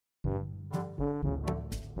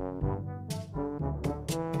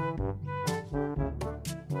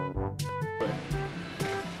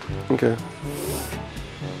Okay.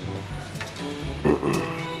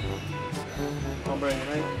 I'll bring it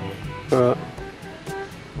in. Alright.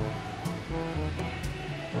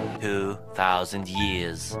 2,000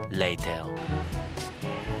 years later.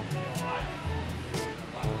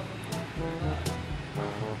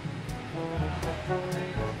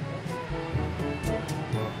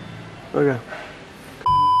 Okay.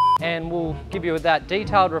 And we'll give you that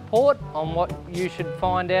detailed report on what you should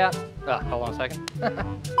find out. Hold on a second.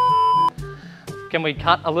 Can we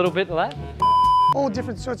cut a little bit of that? All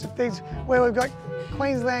different sorts of things where we've got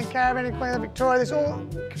Queensland Caravan and Queensland Victoria. There's all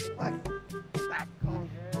like back on.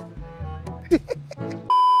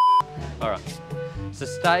 All right. So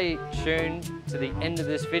stay tuned to the end of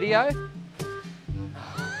this video.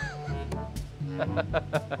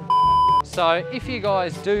 So if you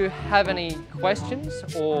guys do have any questions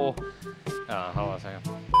or... hold on a second.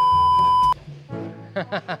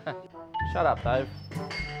 Shut up, Dave.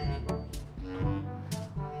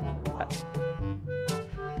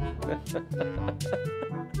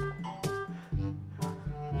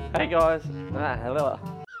 Hey guys. Hello.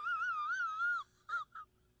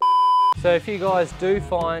 So if you guys do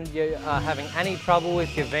find you are having any trouble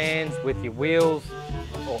with your vans, with your wheels,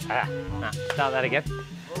 or start that again.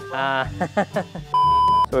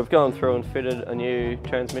 So we've gone through and fitted a new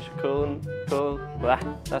transmission coolant.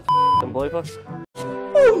 That's a blooper.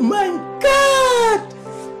 Oh my God!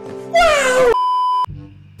 Wow!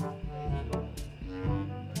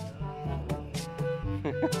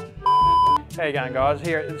 How you going, guys?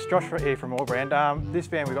 Here, it's Josh here from AllBrand. This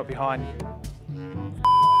van we got behind.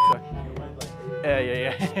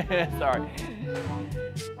 Yeah. Sorry.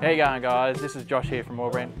 How you going, guys? This is Josh here from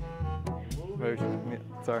AllBrand.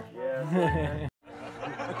 Sorry.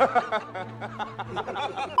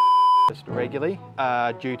 Just regularly,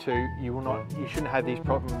 due to you shouldn't have these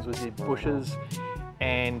problems with your bushes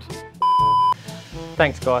and.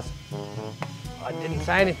 Thanks, guys. I didn't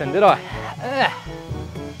say anything, did I?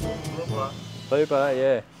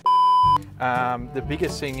 Blooper, yeah. The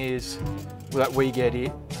biggest thing is that we get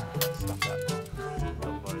here,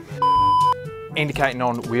 indicating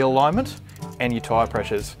on wheel alignment and your tyre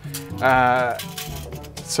pressures.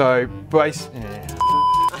 So base. Yeah.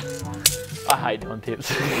 I hate doing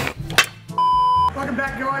tips. Welcome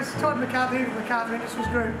back, guys. Todd McArthur here from McArthur Industries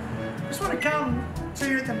Group. Just want to come to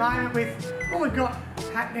you at the moment with what we've got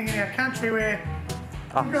happening in our country where...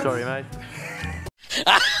 Sorry, mate.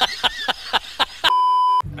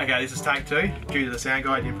 Okay, this is take 2. Due to the sound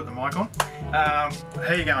guy, I didn't put the mic on. How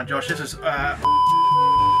you going, Josh? This is...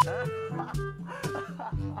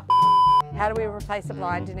 How do we replace a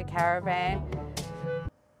blind in a caravan?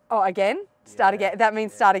 Oh, again? Start again. That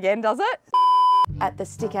means start again, does it? At the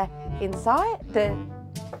sticker inside,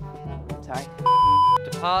 sorry. To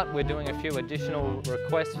part, we're doing a few additional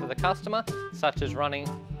requests for the customer, such as running...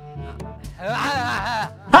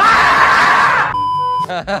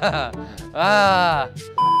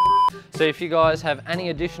 So if you guys have any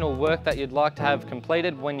additional work that you'd like to have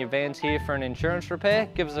completed when your van's here for an insurance repair,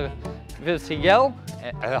 give us a yell.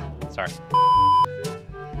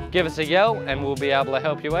 Give us a yell and we'll be able to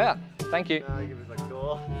help you out. Thank you. Give us a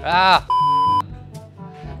call.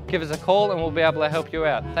 Give us a call and we'll be able to help you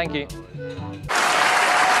out. Thank you.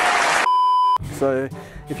 So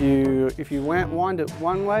if you wind it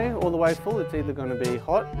one way all the way full, it's either going to be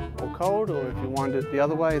hot or cold, or if you wind it the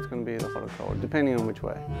other way, it's going to be either hot or cold, depending on which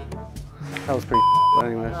way. That was pretty but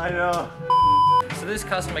anyways. I know. So this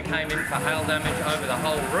customer came in for hail damage over the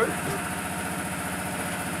whole roof.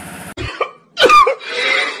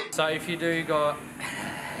 So if you do got...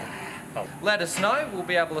 let us know, we'll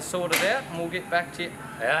be able to sort it out and we'll get back to you.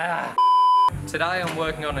 Today I'm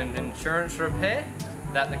working on an insurance repair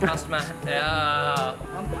that the customer...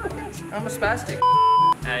 I'm a spastic.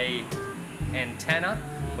 A antenna.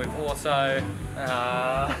 We've also...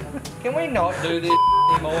 can we not do this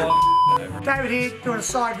anymore? David here doing a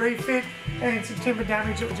side refit and some timber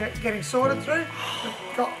damage that we're getting sorted through.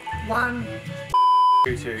 We've got one.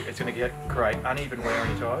 It's going to create uneven wear on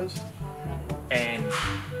your tyres and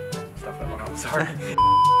stuff that one up. Sorry.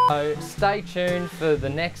 So stay tuned for the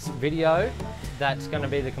next video. That's going to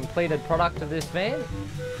be the completed product of this van.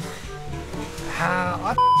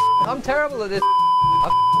 I'm terrible at this.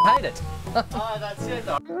 I hate it. Oh, that's it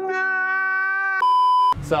though.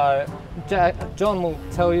 So John will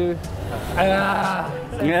tell you.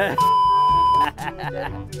 Yeah.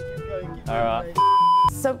 All right.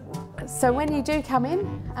 So when you do come in,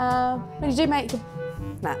 when you do make your...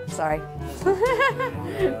 Nah, sorry.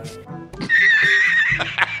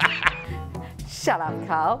 Shut up,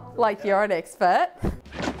 Carl, like you're an expert.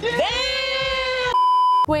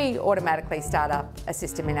 we automatically start up a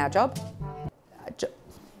system in our job.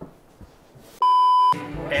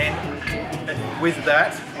 And with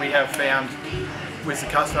that, we have found with the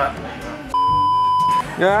customer.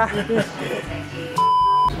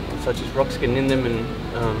 Such as rocks getting in them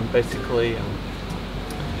and basically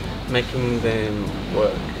making them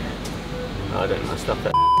work. I don't know, stuff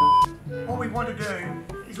that. What we want to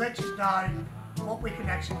do is let you know what we can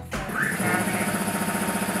actually find in the caravan.